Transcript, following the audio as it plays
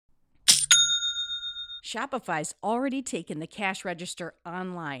Shopify's already taken the cash register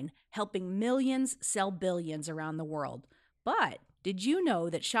online, helping millions sell billions around the world. But did you know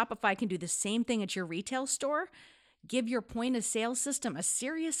that Shopify can do the same thing at your retail store? Give your point of sale system a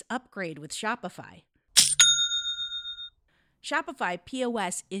serious upgrade with Shopify. Shopify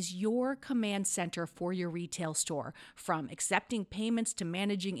POS is your command center for your retail store. From accepting payments to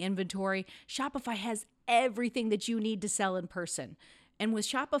managing inventory, Shopify has everything that you need to sell in person. And with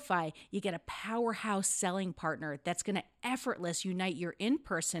Shopify, you get a powerhouse selling partner that's going to effortless unite your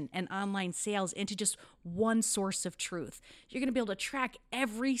in-person and online sales into just one source of truth. You're going to be able to track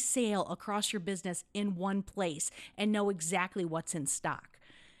every sale across your business in one place and know exactly what's in stock.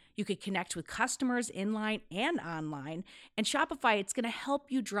 You could connect with customers inline and online. And Shopify, it's going to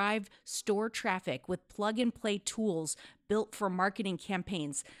help you drive store traffic with plug-and-play tools built for marketing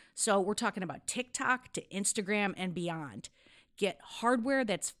campaigns. So we're talking about TikTok to Instagram and beyond. Get hardware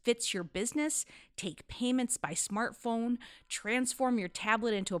that fits your business, take payments by smartphone, transform your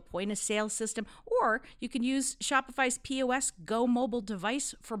tablet into a point-of-sale system, or you can use Shopify's POS Go mobile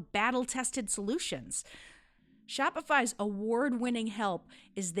device for battle-tested solutions. Shopify's award-winning help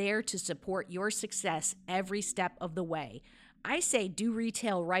is there to support your success every step of the way. I say do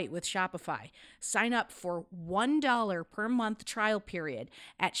retail right with Shopify. Sign up for $1 per month trial period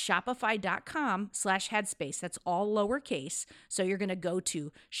at shopify.com/headspace. That's all lowercase. So you're going to go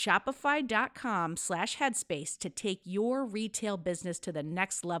to shopify.com/headspace to take your retail business to the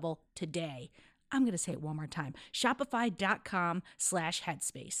next level today. I'm going to say it one more time.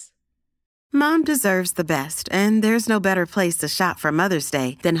 Shopify.com/headspace. Mom deserves the best, and there's no better place to shop for Mother's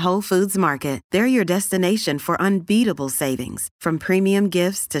Day than Whole Foods Market. They're your destination for unbeatable savings, from premium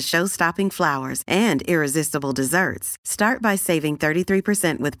gifts to show-stopping flowers and irresistible desserts. Start by saving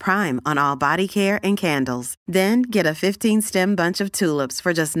 33% with Prime on all body care and candles. Then get a 15-stem bunch of tulips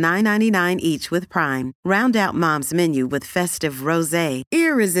for just $9.99 each with Prime. Round out Mom's menu with festive rosé,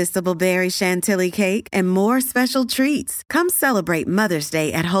 irresistible berry chantilly cake, and more special treats. Come celebrate Mother's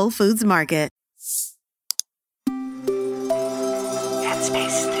Day at Whole Foods Market.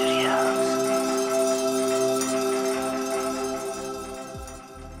 Headspace Studios.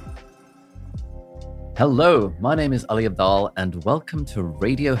 Hello, my name is Ali Abdaal, and welcome to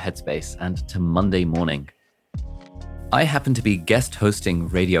Radio Headspace and to Monday Morning. I happen to be guest hosting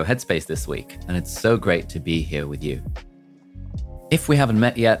Radio Headspace this week, and it's so great to be here with you. If we haven't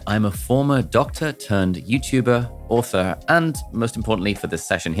met yet, I'm a former doctor turned YouTuber, author, and most importantly for this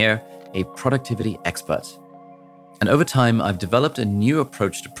session here, a productivity expert. And over time, I've developed a new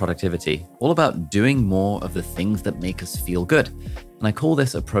approach to productivity, all about doing more of the things that make us feel good. And I call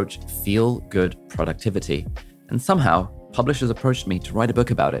this approach Feel Good Productivity. And somehow, publishers approached me to write a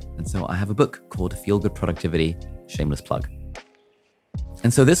book about it. And so I have a book called Feel Good Productivity, shameless plug.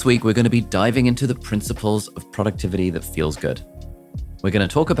 And so this week, we're going to be diving into the principles of productivity that feels good. We're going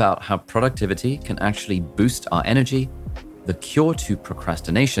to talk about how productivity can actually boost our energy, the cure to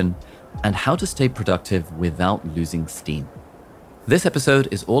procrastination, and how to stay productive without losing steam. This episode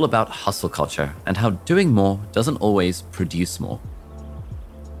is all about hustle culture and how doing more doesn't always produce more.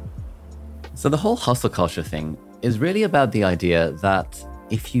 So the whole hustle culture thing is really about the idea that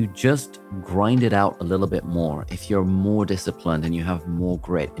if you just grind it out a little bit more, if you're more disciplined and you have more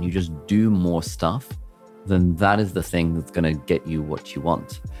grit and you just do more stuff, then that is the thing that's going to get you what you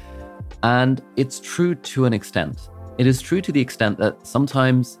want. And it's true to an extent. It is true to the extent that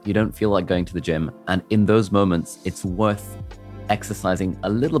sometimes you don't feel like going to the gym, and in those moments, it's worth exercising a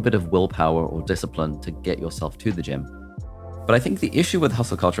little bit of willpower or discipline to get yourself to the gym. But I think the issue with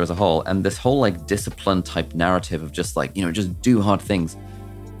hustle culture as a whole, and this whole discipline type narrative of just just do hard things,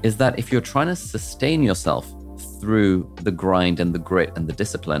 is that if you're trying to sustain yourself through the grind and the grit and the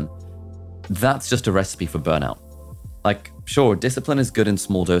discipline, that's just a recipe for burnout. Sure, discipline is good in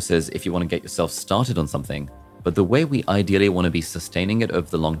small doses if you want to get yourself started on something. But the way we ideally want to be sustaining it over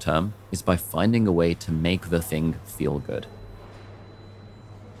the long term is by finding a way to make the thing feel good.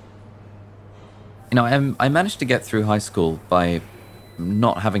 I managed to get through high school by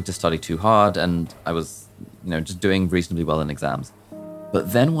not having to study too hard, and I was, just doing reasonably well in exams.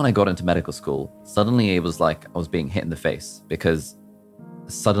 But then when I got into medical school, suddenly it was like I was being hit in the face, because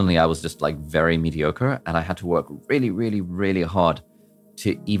suddenly I was just very mediocre, and I had to work really, really, really hard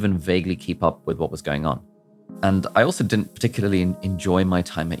to even vaguely keep up with what was going on. And I also didn't particularly enjoy my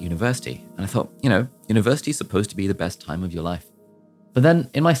time at university. And I thought, university is supposed to be the best time of your life. But then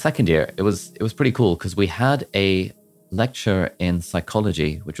in my second year, it was pretty cool because we had a lecture in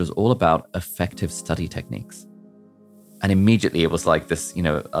psychology, which was all about effective study techniques. And immediately it was like this,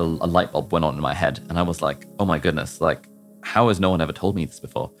 a light bulb went on in my head. And I was like, oh my goodness, how has no one ever told me this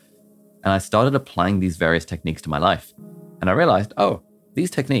before? And I started applying these various techniques to my life. And I realized, oh, these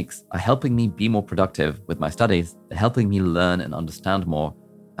techniques are helping me be more productive with my studies. They're helping me learn and understand more.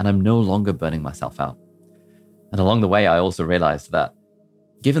 And I'm no longer burning myself out. And along the way, I also realized that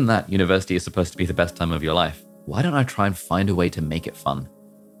given that university is supposed to be the best time of your life, why don't I try and find a way to make it fun?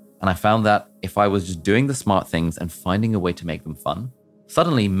 And I found that if I was just doing the smart things and finding a way to make them fun,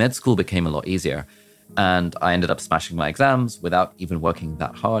 suddenly med school became a lot easier. And I ended up smashing my exams without even working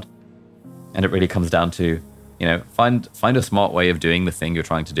that hard. And it really comes down to, find a smart way of doing the thing you're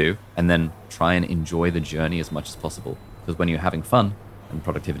trying to do, and then try and enjoy the journey as much as possible. Because when you're having fun, then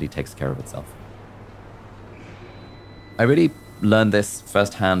productivity takes care of itself. I really learned this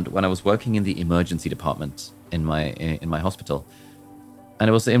firsthand when I was working in the emergency department in my hospital. And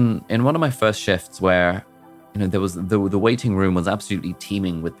it was in one of my first shifts where, there was the waiting room was absolutely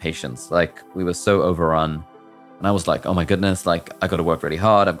teeming with patients. Like, we were so overrun. And I was like, oh my goodness, like, I got to work really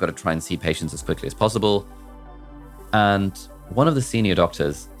hard. I've got to try and see patients as quickly as possible. And one of the senior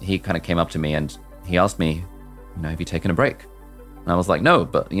doctors, he kind of came up to me and he asked me, have you taken a break? And I was like, no,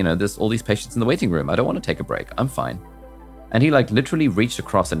 but there's all these patients in the waiting room. I don't want to take a break. I'm fine. And he literally reached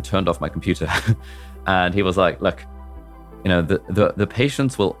across and turned off my computer. And he was like, look, the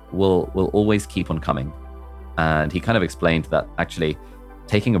patients will always keep on coming. And he kind of explained that actually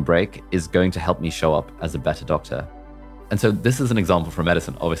taking a break is going to help me show up as a better doctor. And so this is an example from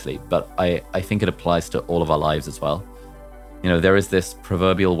medicine, obviously, but I think it applies to all of our lives as well. There is this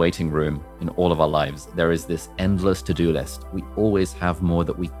proverbial waiting room in all of our lives. There is this endless to-do list. We always have more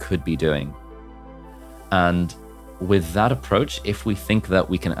that we could be doing. And with that approach, if we think that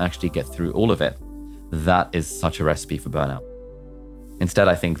we can actually get through all of it, that is such a recipe for burnout. Instead,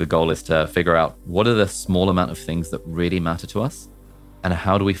 I think the goal is to figure out what are the small amount of things that really matter to us, and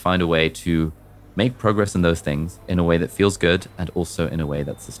how do we find a way to make progress in those things in a way that feels good and also in a way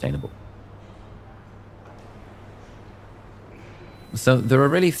that's sustainable. So there are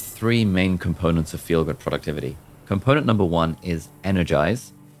really three main components of feel-good productivity. Component number one is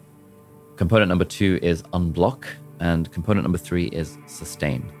energize. Component number two is unblock. And component number three is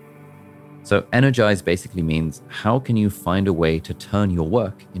sustain. So energize basically means how can you find a way to turn your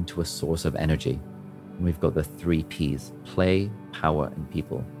work into a source of energy? And we've got the 3 Ps: play, power, and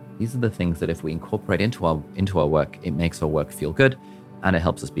people. These are the things that if we incorporate into our work, it makes our work feel good and it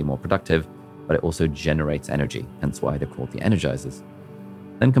helps us be more productive, but it also generates energy, hence why they're called the energizers.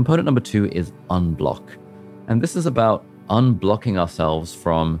 Then component number 2 is unblock. And this is about unblocking ourselves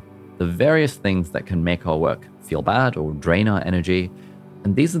from the various things that can make our work feel bad or drain our energy.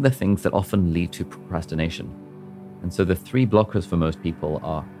 And these are the things that often lead to procrastination. And so the 3 blockers for most people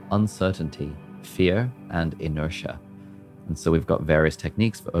are uncertainty, fear, and inertia. And so we've got various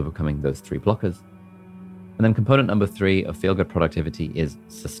techniques for overcoming those 3 blockers. And then component number 3 of feel-good productivity is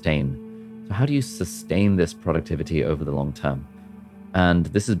sustain. So how do you sustain this productivity over the long term? And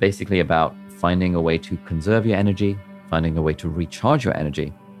this is basically about finding a way to conserve your energy, finding a way to recharge your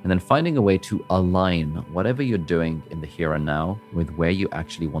energy, and then finding a way to align whatever you're doing in the here and now with where you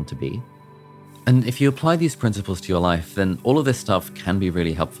actually want to be. And if you apply these principles to your life, then all of this stuff can be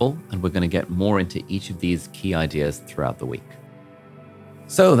really helpful, and we're going to get more into each of these key ideas throughout the week.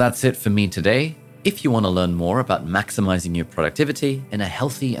 So that's it for me today. If you want to learn more about maximizing your productivity in a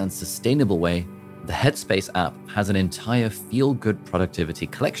healthy and sustainable way, the Headspace app has an entire feel-good productivity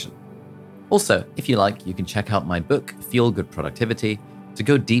collection. Also, if you like, you can check out my book, Feel Good Productivity, to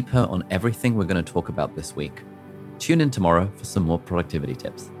go deeper on everything we're going to talk about this week. Tune in tomorrow for some more productivity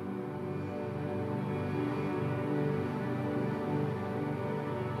tips.